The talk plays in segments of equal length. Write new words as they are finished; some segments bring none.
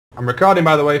I'm recording,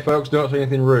 by the way, folks. Don't say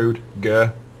anything rude.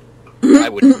 Gah. I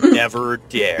would never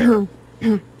dare.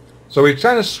 So we've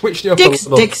kind of switched it up Dicks, a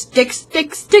little. dicks.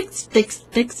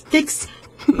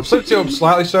 We've switched it up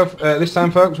slightly. So this time,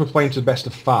 folks, we're playing to the best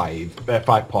of 5.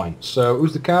 5 points. So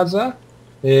who's the cards there?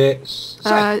 It's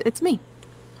me.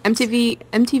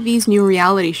 MTV's new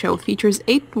reality show features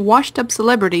 8 washed-up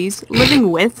celebrities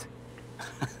living with...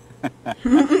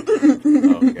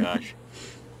 Oh, gosh.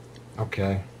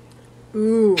 Okay.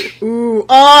 Ooh. Oh,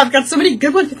 I've got so many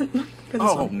good ones.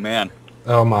 Oh, man.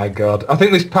 Oh my god. I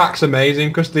think this pack's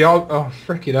amazing because they all... Oh,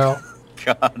 freaking hell.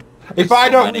 God. If I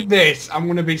don't win this, I'm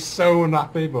going to be so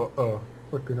unhappy, but... Oh,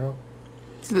 freaking hell.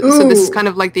 So this is kind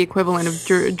of like the equivalent of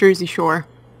Jersey Shore.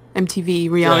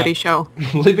 MTV reality show.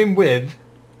 Living with...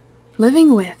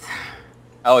 Living with.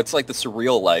 Oh, it's like the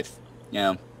Surreal Life.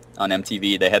 Yeah. On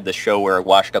MTV, they had this show where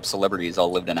washed-up celebrities all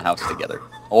lived in a house together.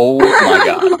 Oh, my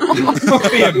God.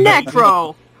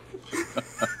 Necro!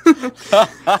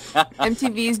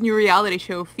 MTV's new reality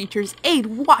show features 8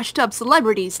 washed-up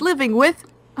celebrities living with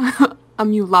a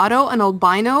mulatto, an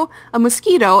albino, a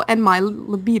mosquito, and my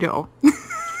libido.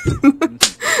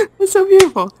 That's so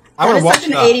beautiful. I want to watch such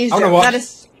an 80s joke. That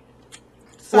is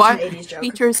such an 80s joke.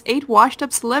 Features 8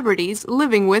 washed-up celebrities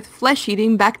living with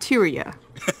flesh-eating bacteria.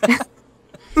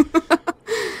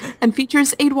 And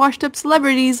features 8 washed-up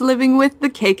celebrities living with the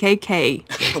KKK.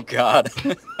 Oh, God.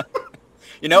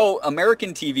 You know,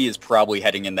 American TV is probably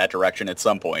heading in that direction at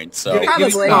some point, so...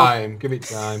 Give it time. Give it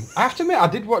time. I have to admit, I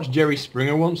did watch Jerry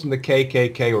Springer once and the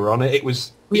KKK were on it. It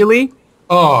was... Really?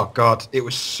 Oh, God. It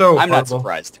was so I'm not horrible.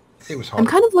 surprised. It was horrible.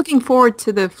 I'm kind of looking forward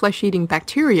to the flesh-eating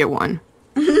bacteria one.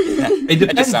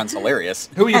 That just sounds hilarious.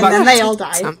 Who are you And then they all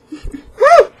die.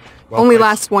 Well Only played.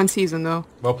 lasts 1 season, though.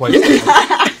 Well played.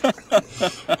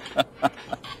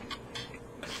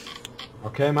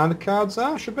 Okay, mind the cards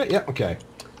are? Should be? Yeah, okay.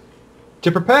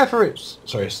 To prepare for its...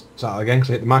 Sorry, start again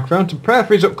because I hit the microphone. To prepare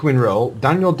for his upcoming role,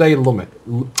 Daniel Day-Lewis.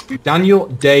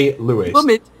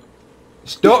 Limit.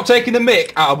 Stop taking the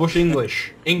mick out of Bush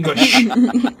English.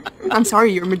 I'm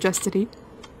sorry, Your Majesty.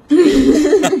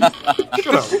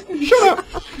 Shut up. Shut up.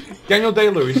 Daniel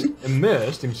Day-Lewis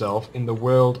immersed himself in the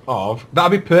world of...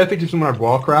 That'd be perfect if someone had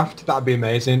Warcraft. That'd be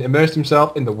amazing. Immersed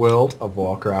himself in the world of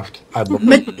Warcraft. I'd love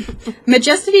it.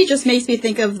 Majesty just makes me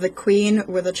think of the Queen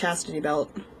with a chastity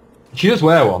belt. She does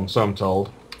wear one, so I'm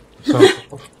told. So,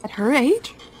 At her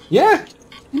age? yeah.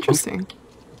 Interesting.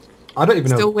 I don't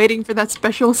even know. Still waiting for that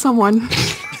special someone.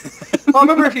 I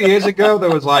remember a few years ago there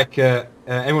was like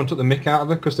everyone took the mick out of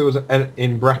her because there was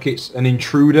in brackets an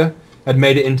intruder had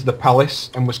made it into the palace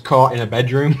and was caught in a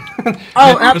bedroom.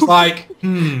 Oh, it was like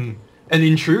an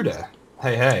intruder.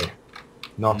 Hey,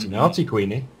 naughty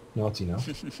Queenie, naughty.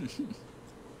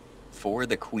 For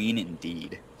the Queen,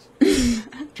 indeed.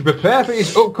 To prepare for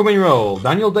his upcoming role,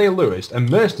 Daniel Day-Lewis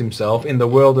immersed himself in the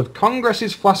world of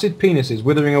Congress's flaccid penises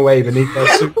withering away beneath their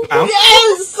suit pants.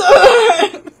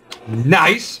 Yes!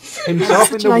 Nice!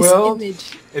 Himself in the Nice world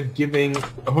image. of giving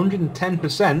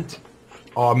 110%,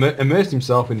 or immersed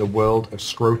himself in the world of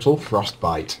scrotal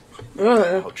frostbite.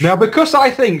 Now, because I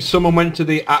think someone went to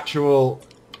the actual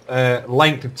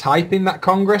length of typing that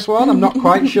Congress one, I'm not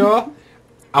quite sure.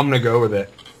 I'm going to go with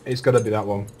it. It's got to be that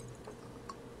one.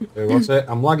 What's it?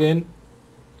 I'm lagging.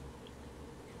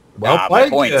 Well played.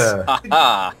 Points.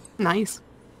 Ha-ha. Nice.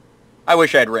 I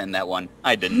wish I'd written that one.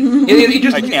 I didn't.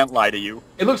 I can't lie to you.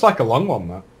 It looks like a long one,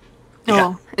 that.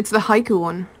 Oh, it's the haiku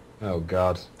one. Oh,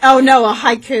 God. Oh no, a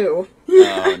haiku.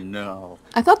 Oh, no.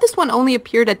 I thought this one only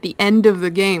appeared at the end of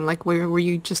the game, like where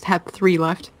you just had 3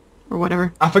 left, or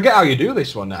whatever. I forget how you do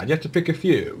this one now. You have to pick a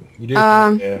few. You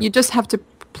do. You just have to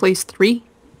place 3.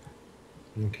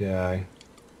 Okay.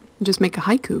 Just make a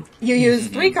haiku. You use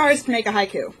 3 cards to make a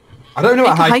haiku. I don't know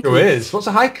what Make a haiku haiku. is. What's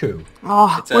a haiku?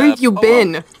 Oh, It's where a have you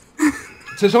poem. been?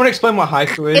 So someone explain what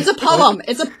haiku is. It's a poem.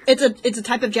 It's a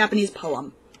type of Japanese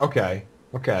poem. Okay.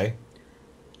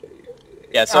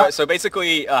 Yeah, so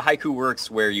basically, haiku works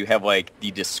where you have, like,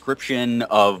 the description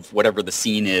of whatever the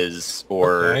scene is,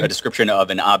 or Okay. a description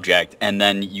of an object, and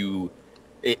then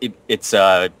it's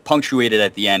punctuated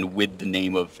at the end with the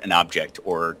name of an object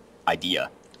or idea.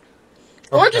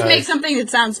 Or just make something that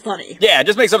sounds funny. Yeah,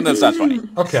 just make something that sounds funny.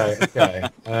 Okay.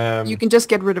 You can just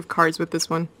get rid of cards with this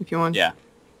one, if you want. Yeah.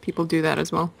 People do that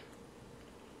as well.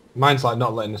 Mine's like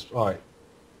not letting us... Alright.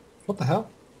 What the hell?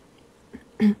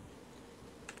 I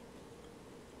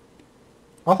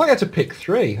thought you had to pick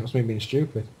 3. That's me being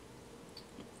stupid.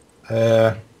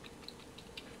 Okay,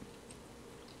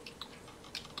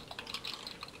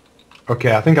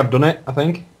 I think I've done it, I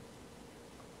think.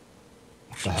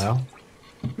 What the hell?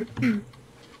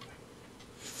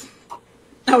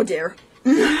 Oh dear.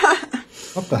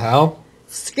 What the hell?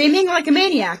 Screaming like a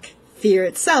maniac. Fear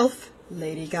itself.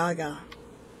 Lady Gaga.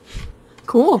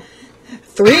 Cool.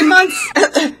 3 months.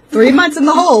 3 months in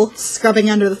the hole. Scrubbing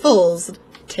under the folds.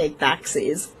 Take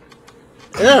backsies.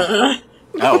 Ugh.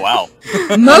 Oh, wow.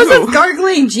 Moses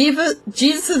gargling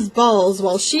Jesus' balls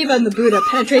while Shiva and the Buddha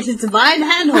penetrate his divine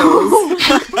handholds.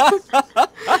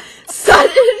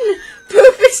 Sudden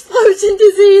poop explosion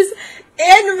disease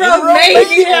in Romania!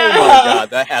 Oh my god,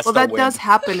 that has to win. Well, that does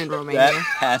happen in Romania. That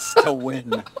has to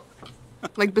win.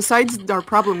 Like, besides our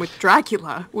problem with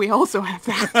Dracula, we also have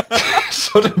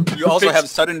that. You also have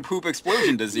sudden poop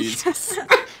explosion disease. Yes.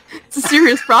 It's a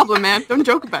serious problem, man. Don't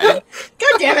joke about it.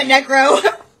 God damn it,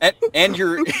 Necro! And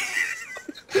you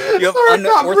have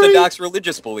unorthodox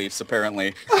religious beliefs,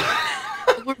 apparently.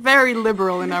 We're very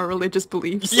liberal in our religious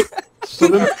beliefs. Yeah.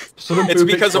 Sudden It's poop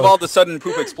because of all the sudden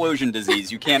poop explosion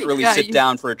disease. You can't really Yeah, sit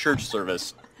down for a church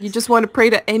service. You just want to pray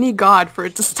to any god for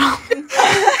it to stop. We're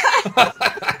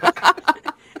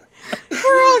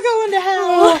all going to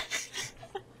hell!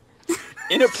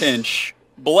 In a pinch,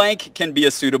 blank can be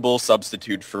a suitable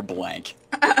substitute for blank.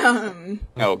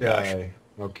 Oh gosh.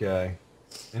 Okay.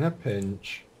 In a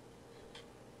pinch.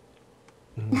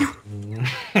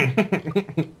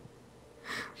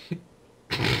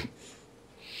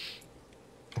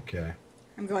 Okay.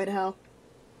 I'm going to hell.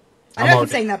 I know I keep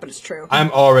saying that, but it's true. I'm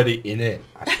already in it,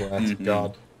 I swear to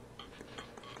God.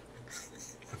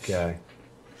 Okay.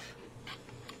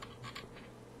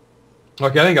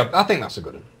 Okay, I think that's a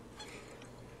good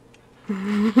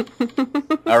one.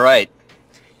 Alright.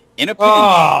 In a pinch,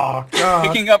 Oh, God.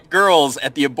 picking up girls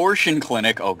at the abortion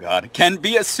clinic, oh god, can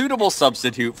be a suitable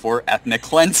substitute for ethnic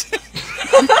cleansing.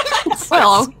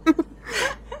 Well,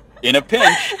 In a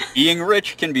pinch, being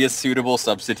rich can be a suitable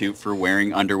substitute for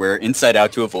wearing underwear inside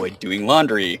out to avoid doing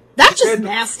laundry. That's just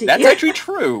nasty. That's actually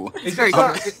true. It's very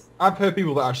good. I've heard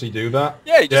people that actually do that.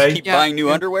 Yeah, you just Jay? keep buying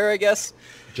new underwear, I guess.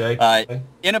 Jake?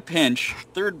 In a pinch,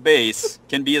 third base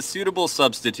can be a suitable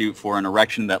substitute for an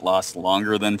erection that lasts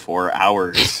longer than 4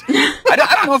 hours. I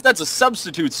don't know if that's a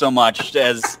substitute so much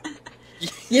as...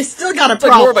 You still got a It's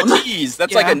like more problem. of a tease.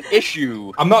 That's like an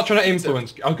issue. I'm not trying to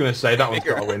influence. I was going to say that one's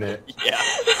Bigger. got to win it. Yeah.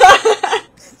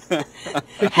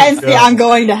 Hence the I'm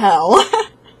going to hell.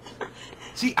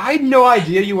 See, I had no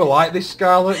idea you were like this,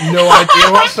 Scarlett. No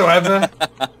idea whatsoever.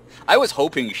 I was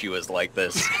hoping she was like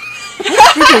this.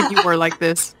 I figured you were like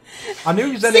this. I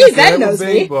knew Zen See, Zen would knows be,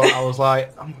 me. but I was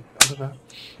like, I don't know.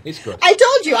 It's good. I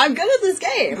told you, I'm good at this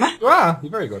game. You are.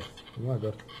 You're very good. You are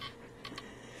good.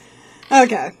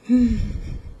 Okay.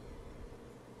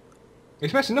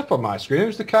 It's messing up on my screen.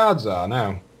 Who's the cards are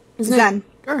now? Isn't Zen. it?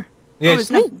 Sure. Yeah,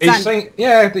 it's me. It's Zen. saying,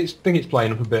 yeah, I think it's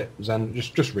playing up a bit. Zen,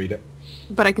 just read it.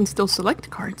 But I can still select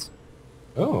cards.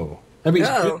 Oh, maybe it's.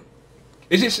 Oh.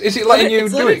 Is it letting you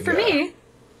It's do loaded it? for Gar? me.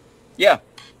 Yeah.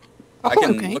 I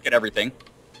can Okay. look at everything.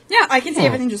 Yeah, I can see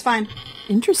everything just fine.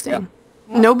 Interesting.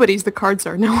 Nobody's the cards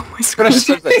are now on my Gonna screen.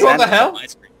 say, Says that what the Zen is on hell? my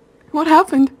screen. What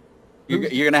happened? You're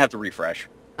going to have to refresh.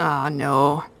 Ah,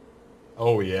 no.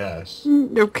 Oh yes.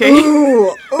 Okay.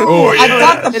 Ooh, Oh, I've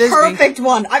got yeah. the It is me. perfect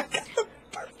one. I've got the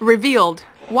Revealed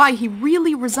why he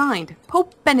really resigned.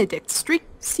 Pope Benedict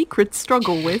secret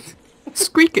struggle with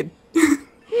Squeakin'.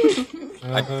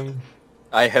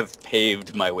 I have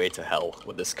paved my way to hell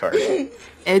with this card.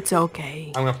 It's okay.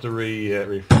 I'm gonna have to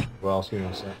refresh. Well, give me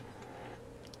a sec.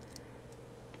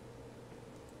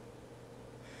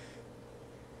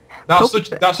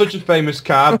 That's such a famous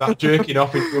card. That jerking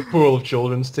off into a pool of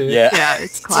children's tears. Yeah. Yeah,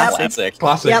 it's classic.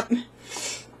 Classic. Yep.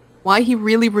 Why he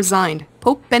really resigned.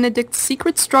 Pope Benedict's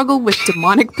secret struggle with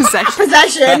demonic possession.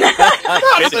 Possession.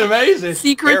 That's amazing.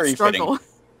 Secret Very struggle.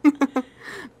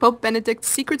 Pope Benedict's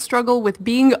secret struggle with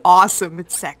being awesome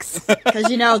at sex. Because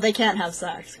you know they can't have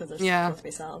sex because they're Yeah. supposed to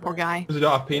be celibate. Poor guy. Because they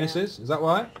don't have penises. Is that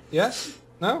why? Yes?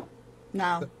 No?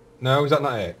 No, No, is that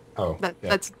not it? Oh.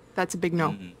 yeah. That's a big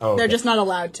no. Oh, they're okay. just not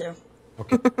allowed to.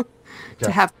 Okay.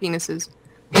 To have penises.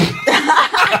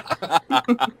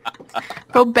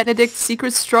 Pope Benedict's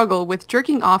secret struggle with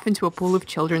jerking off into a pool of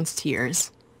children's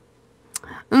tears.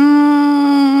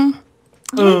 I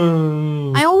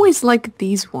always like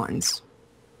these ones.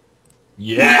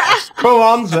 Yes! Come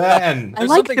on, then! I There's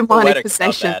like something demonic poetic about that.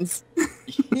 possessions.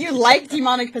 You like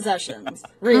demonic possessions,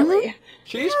 really?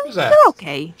 She's possessed. They're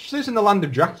okay. She lives in the land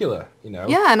of Dracula, you know.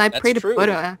 Yeah, and I That's pray to true.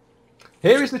 Buddha.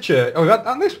 Here is the church. Oh, we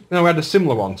had a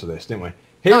similar one to this, didn't we?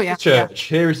 Here's Oh, yeah, the church.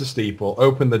 Here is the steeple.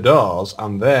 Open the doors,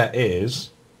 and there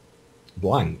is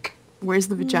blank. Where's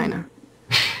the vagina?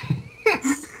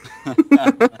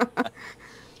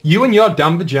 You and your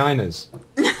damn vaginas.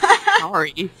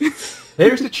 Sorry.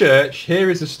 Here is the church. Here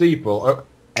is the steeple.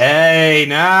 Hey,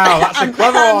 now that's a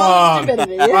clever one.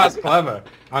 Stupidity. That's clever.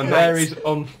 And Nice. there is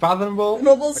unfathomable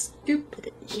Mobile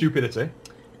stupidity. stupidity,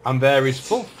 and there is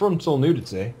full frontal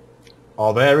nudity,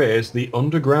 or there is the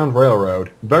Underground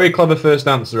Railroad. Very clever first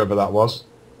answer, whoever that was.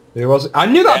 It was. I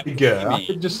knew that'd be good. I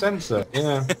could just sense it.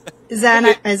 Yeah. Zan,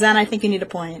 I think you need a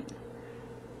point.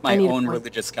 My need a own point.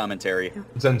 religious commentary.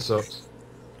 Zen sucks.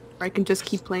 I can just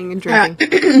keep playing and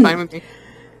drinking. Fine with me.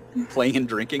 Playing and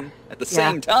drinking at the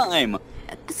same time.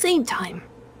 At the same time.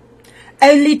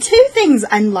 Only two things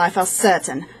in life are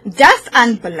certain: death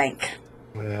and blank.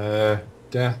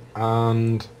 Death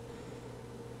and.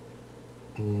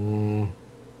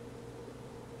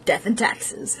 Death and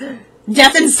taxes.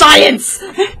 Death and science.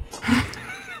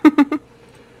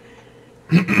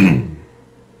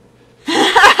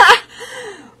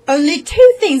 Only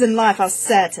two things in life are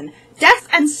certain: death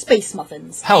and space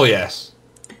muffins. Hell yes.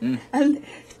 And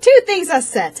two things are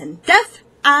certain: death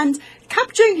and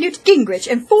capturing Newt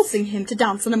Gingrich and forcing him to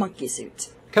dance in a monkey suit.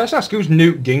 Can I just ask who's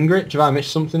Newt Gingrich? Have I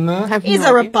missed something there? Have He's no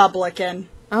a idea. Republican.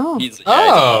 Oh. He's a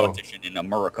Oh. politician in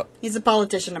America. He's a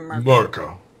politician in America.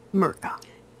 America. Murka.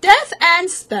 Death and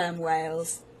sperm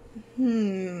whales.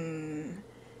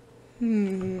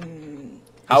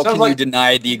 How Sounds can you like-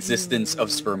 deny the existence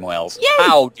of sperm whales?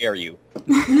 How dare you?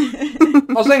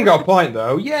 Oh, Zen got a point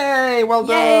though. Yay! Well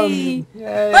done. Yay.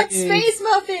 Yay! But space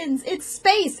muffins! It's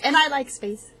space! And I like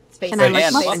space. Space. And I like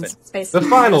And space. muffins. Space. The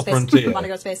final space. frontier. Wanna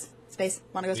go space. Space.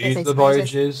 Wanna go space. These are the Wanna go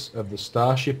space. voyages of the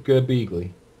Starship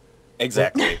Gerbeagley.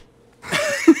 Exactly.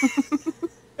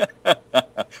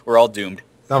 We're all doomed.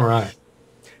 Damn right.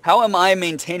 How am I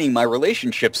maintaining my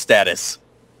relationship status?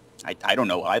 I don't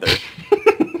know either.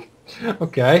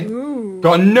 Okay.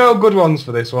 Got no good ones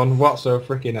for this one whatsoever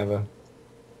freaking ever.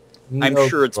 I'm No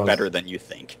sure it's good ones. better than you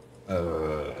think.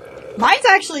 Mine's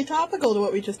actually topical to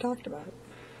what we just talked about.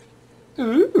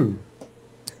 Ooh.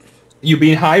 You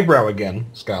being highbrow again,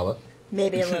 Scarlett.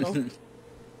 Maybe a little.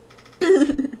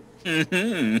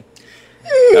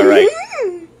 All right.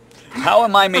 How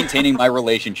am I maintaining my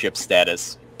relationship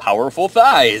status? Powerful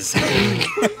thighs.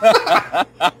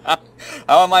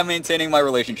 How am I maintaining my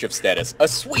relationship status? A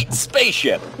sweet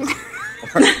spaceship.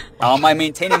 How am I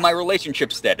maintaining my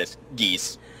relationship status?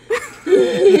 Geese.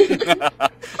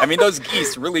 I mean, those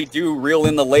geese really do reel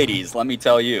in the ladies, let me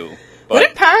tell you.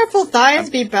 Wouldn't But powerful thighs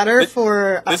be better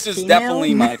for a this is female?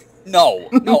 definitely my... No,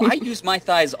 I use my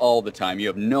thighs all the time. You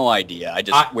have no idea. I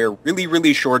just wear really,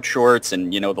 really short shorts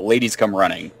and, the ladies come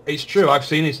running. It's true, I've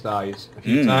seen his thighs a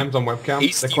few times on webcam.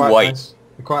 Pasty They're quite white. nice.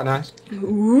 They're quite nice.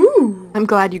 Ooh. I'm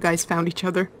glad you guys found each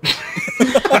other.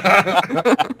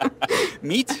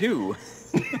 Me too.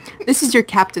 This is your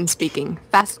captain speaking.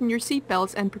 Fasten your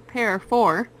seatbelts and prepare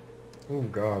for... Oh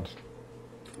god.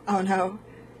 Oh no.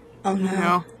 Oh no.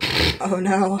 No. Oh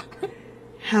no.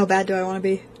 How bad do I want to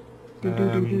be?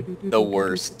 The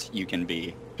worst you can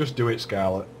be. Just do it,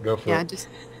 Scarlett. Go for Yeah, it. just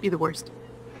be the worst.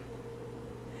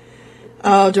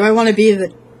 Oh, do I want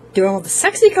the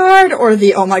sexy card or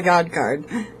the oh my god card?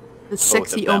 The Both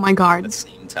sexy of them oh my At god. the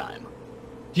same time.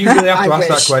 Do you really have to I ask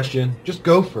that wish. question? Just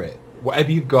go for it.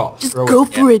 Whatever you've got, Just throw go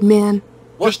it. for it, man.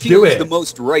 What Just do feels it. the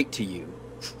most right to you?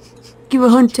 Give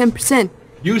 110%.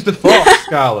 Use the force,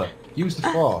 Scarlett. Use the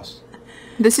force.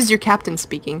 This is your captain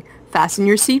speaking. Fasten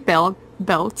your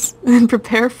belts and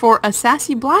prepare for a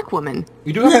sassy black woman.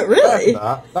 You do have to prepare Really?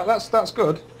 for that. That's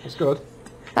good. That's good.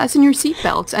 Fasten your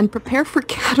seatbelts and prepare for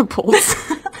catapults.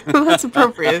 That's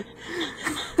appropriate.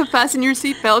 Fasten your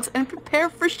seatbelts and prepare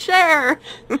for share.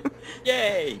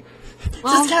 Yay!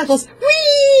 Just catapults.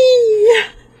 Whee!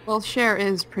 Well, share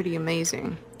is pretty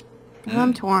amazing. But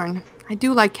I'm torn. I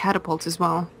do like catapults as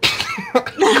well.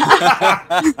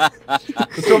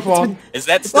 The tough one. Is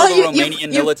that still Well, the you-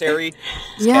 Romanian military?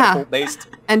 Is Yeah. catapult based?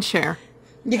 And share.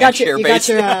 You got your share-based.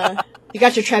 you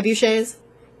got your trebuchets.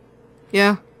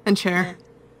 Yeah, and share.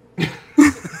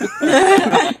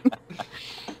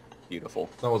 Beautiful.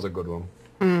 That was a good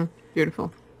one.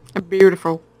 Beautiful.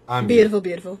 Beautiful. I'm Beautiful,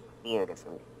 beautiful.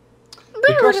 Beautiful.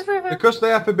 Because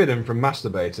they are forbidden from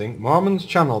masturbating, Mormons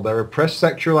channel their repressed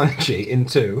sexual energy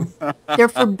into... They're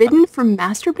forbidden from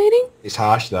masturbating? It's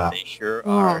harsh, that. They sure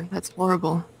Oh, are. that's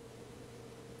horrible.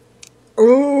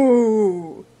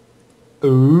 Ooh.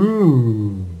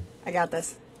 Ooh. I got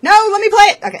this. No, let me play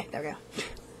it. Okay, there we go.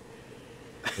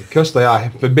 Because they are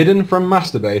forbidden from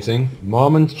masturbating,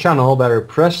 Mormons channel their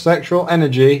repressed sexual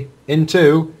energy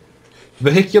into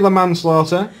vehicular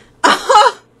manslaughter.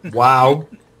 Wow.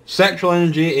 Sexual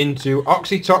energy into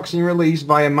oxytocin release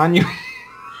via manual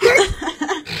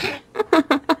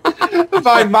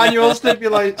by manual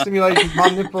stimulation of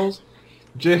man nipples.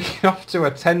 jerking off to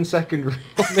a 10-second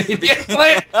media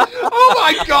clip. Oh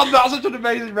my god, that's such an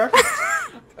amazing reference.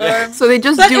 So they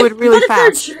just do it really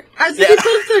fast. I was thinking, but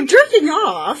if they're jerking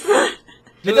off...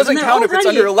 It doesn't count if it's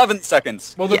under 11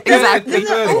 seconds. Well, the Exactly.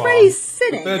 third Already one,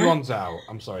 sitting. the third one's out.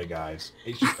 I'm sorry, guys.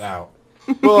 It's just out.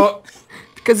 But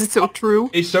Because it's so true.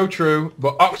 it's so true.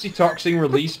 But oxytocin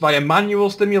released via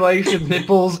manual stimulation of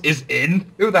nipples is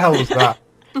in. Who the hell was that?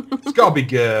 It's gotta be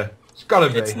Gurr. It's gotta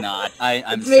be. It's not.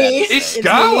 I'm It's sad to me. say. It's It's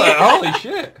Scarlet. me. Holy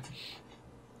shit.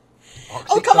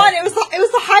 Oh, come on, it was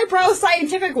the highbrow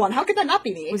scientific one. How could that not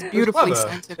be me? It was It was beautifully clever.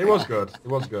 scientific. It was good. It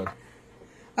was good.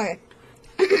 Okay.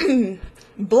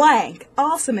 Blank,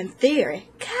 awesome in theory,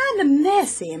 kinda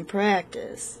messy in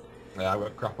practice. Yeah, I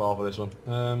got crap all for this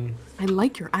one. I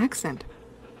like your accent.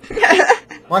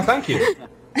 Why, thank you.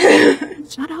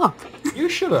 Shut up. You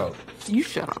shut up. You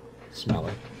shut up.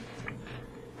 Smelly.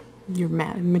 Your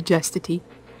majesty.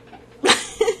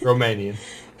 Romanian.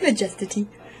 Majesty.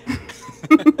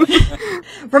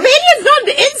 Romanian's not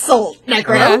an insult,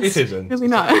 Necro. Yeah. It isn't. Really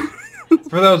not.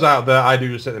 For those out there, I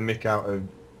do just take the mick out of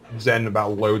Zen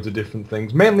about loads of different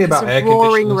things, mainly It's about a air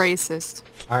roaring conditioners. racist.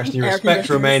 I actually Air respect conditioners.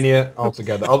 Romania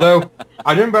altogether. Although,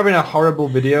 I remember having a horrible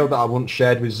video that I once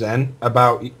shared with Zen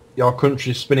about your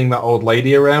country spinning that old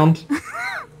lady around.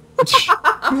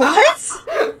 What?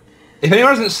 If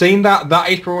anyone hasn't seen that, that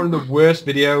is probably one of the worst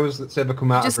videos that's ever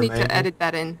come out Just of need Romania. to edit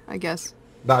that in, I guess.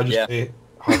 That would just Yeah. be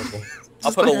horrible.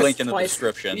 I'll put a like link in the twice.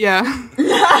 description. Yeah.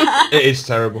 It is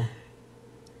terrible.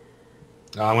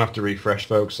 I'm going to have to refresh,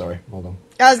 folks. Sorry. Hold on.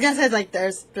 I was gonna say, like,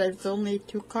 there's only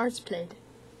 2 cards played.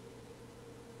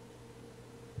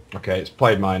 Okay, it's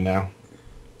played mine now.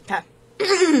 Okay.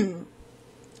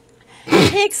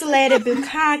 Pixelated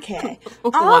bukkake.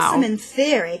 Oh, Awesome wow. in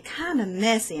theory, kinda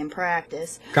messy in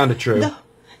practice. Kind of true.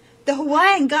 The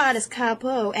Hawaiian goddess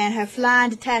Kapo and her flying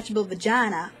detachable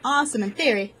vagina. Awesome in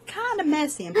theory, kinda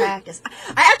messy in practice.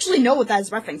 I actually know what that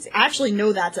is referencing. I actually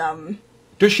know that,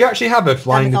 Does she actually have a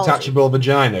flying mythology. detachable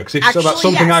vagina? Because if so, that's Actually,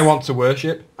 something yes. I want to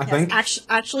worship, I think. yes,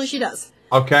 actually she does.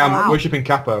 Okay, I'm Wow. worshipping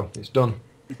Capo. It's done.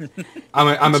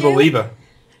 I'm a Jew- believer.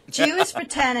 Jewish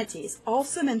fraternities,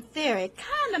 awesome in theory,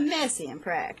 kinda messy in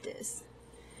practice.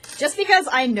 Just because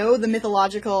I know the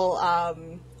mythological,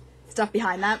 stuff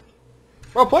behind that,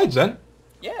 Well played, Zen.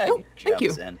 Yeah, Oh, good thank job,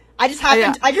 you. Zen. I just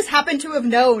yeah. happen to have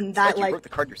known that, Like you like, wrote the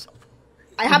card yourself.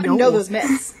 I happen to No. know those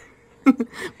myths. But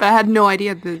I had no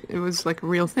idea that it was like a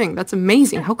real thing. That's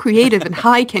amazing. How creative and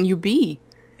high can you be?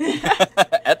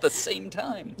 At the same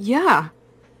time. Yeah.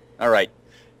 All right.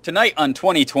 Tonight on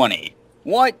 2020,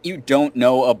 what you don't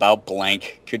know about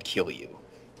blank could kill you.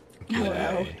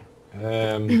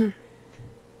 Okay.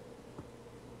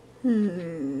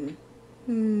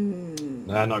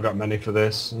 Nah, not got many for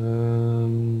this.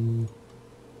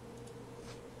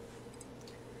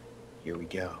 Here we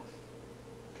go.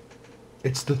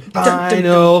 It's the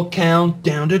final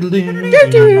countdown. That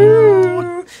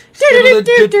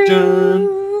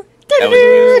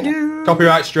was beautiful.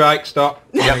 Copyright strike. Stop.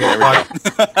 Yep, there we go.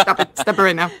 Stop it. Stop it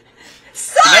right now.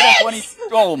 Tonight on 20...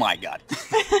 Oh my god.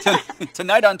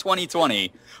 Tonight on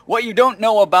 2020, what you don't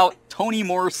know about Toni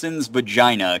Morrison's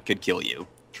vagina could kill you.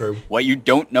 True. What you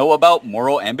don't know about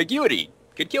moral ambiguity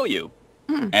could kill you.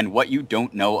 And what you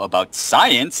don't know about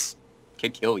science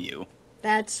could kill you.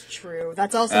 That's true.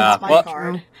 That's also not my well-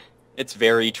 card. It's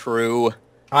very true.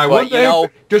 I But, wonder. you know-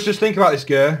 Just think about this,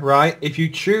 girl. Right? If you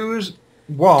choose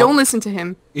one, Don't listen to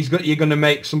him. you're going to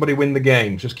make somebody win the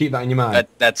game. Just keep that in your mind.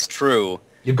 That's true.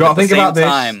 You've got At to the think about same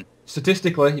this. time-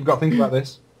 Statistically, you've got to think about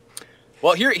this.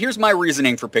 Well, here's my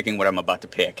reasoning for picking what I'm about to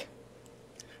pick.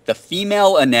 The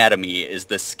female anatomy is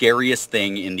the scariest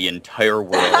thing in the entire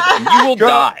world, and you will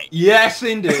die. Yes,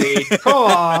 indeed. Come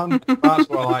on. That's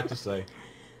what I like to say.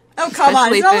 Oh, come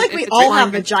on. Especially It's not if like it- we if it's all flying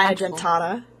have vagina detachable.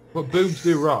 dentata. But boobs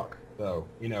do rock, though.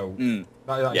 You know,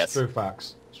 that's yes. true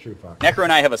facts. It's true facts. Necro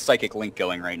and I have a psychic link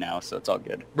going right now, so it's all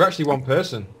good. We're actually one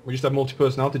person. We just have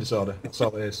multi-personality disorder. That's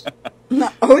all it is.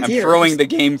 Oh, I'm dear. throwing the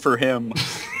game for him.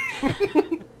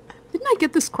 Didn't I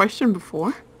get this question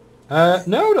before?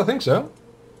 No, I don't think so.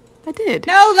 I did.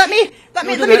 No, let me did do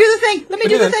it. the thing. Let me We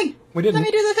do the didn't. thing. We didn't. Let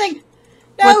me do the thing.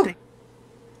 What No. thing?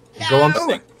 Go on. No.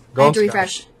 Thing. Go I on, had to Sky.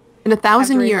 refresh. In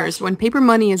 1,000 After years, refresh. when paper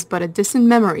money is but a distant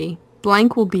memory,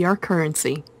 blank will be our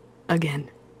currency. Again.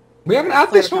 We haven't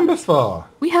had this one before.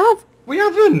 We have. We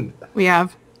haven't. We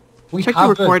have. We Check the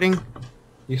haven't. recording.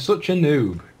 You're such a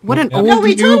noob. What an Yeah. old No,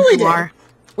 we noob totally you did. are.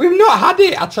 We've not had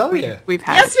it, I tell you. We've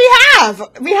had Yes, it. we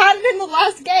have. We had it in the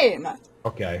last game.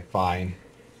 Okay, fine.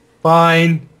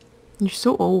 Fine. You're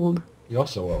so old. You're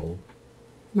so old.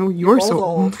 No, you're both so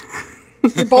old.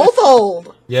 old. You're both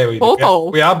old. Yeah, we Both yeah,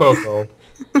 old. We are both old.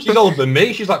 She's older than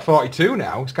me. She's like 42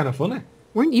 now. It's kind of funny.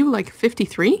 Weren't you like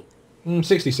 53?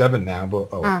 67 now,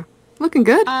 but Looking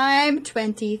good. I'm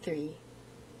 23.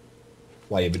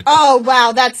 Flavored. Oh,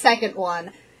 wow, that second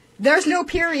one. There's no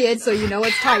period, so you know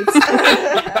it's tight.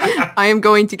 I am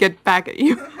going to get back at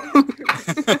you.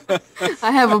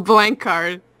 I have a blank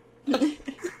card.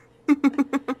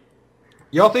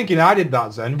 You're thinking I did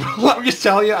that, Zen, but let me just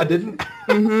tell you, I didn't.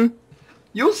 Mm-hmm.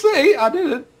 You'll see, I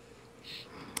didn't.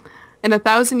 In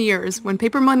 1,000 years, when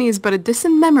paper money is but a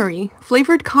distant memory,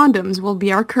 flavored condoms will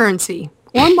be our currency.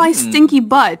 Or my stinky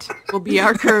butt will be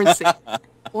our currency.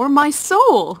 Or my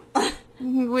soul,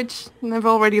 which I've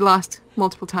already lost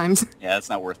multiple times. Yeah, it's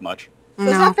not worth much. So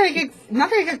it's not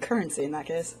very good currency in that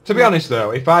case. To be honest,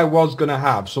 though, if I was going to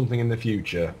have something in the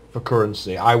future for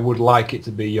currency, I would like it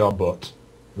to be your butt.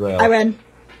 Really. I win.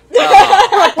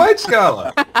 I played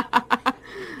Scarlet.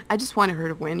 I just wanted her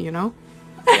to win, you know?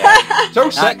 Yeah. So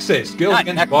sexist. Girls Not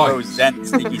against Necro, boys. Zen,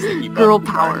 sticky Girl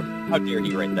button. power. How dare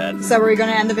he write that? So are we going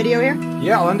to end the video here?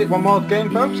 Yeah, I'll end it one more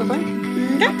game, folks, I think.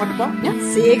 Okay. Like a plan.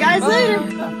 Yeah. See you guys later.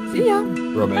 See ya.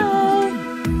 Roman.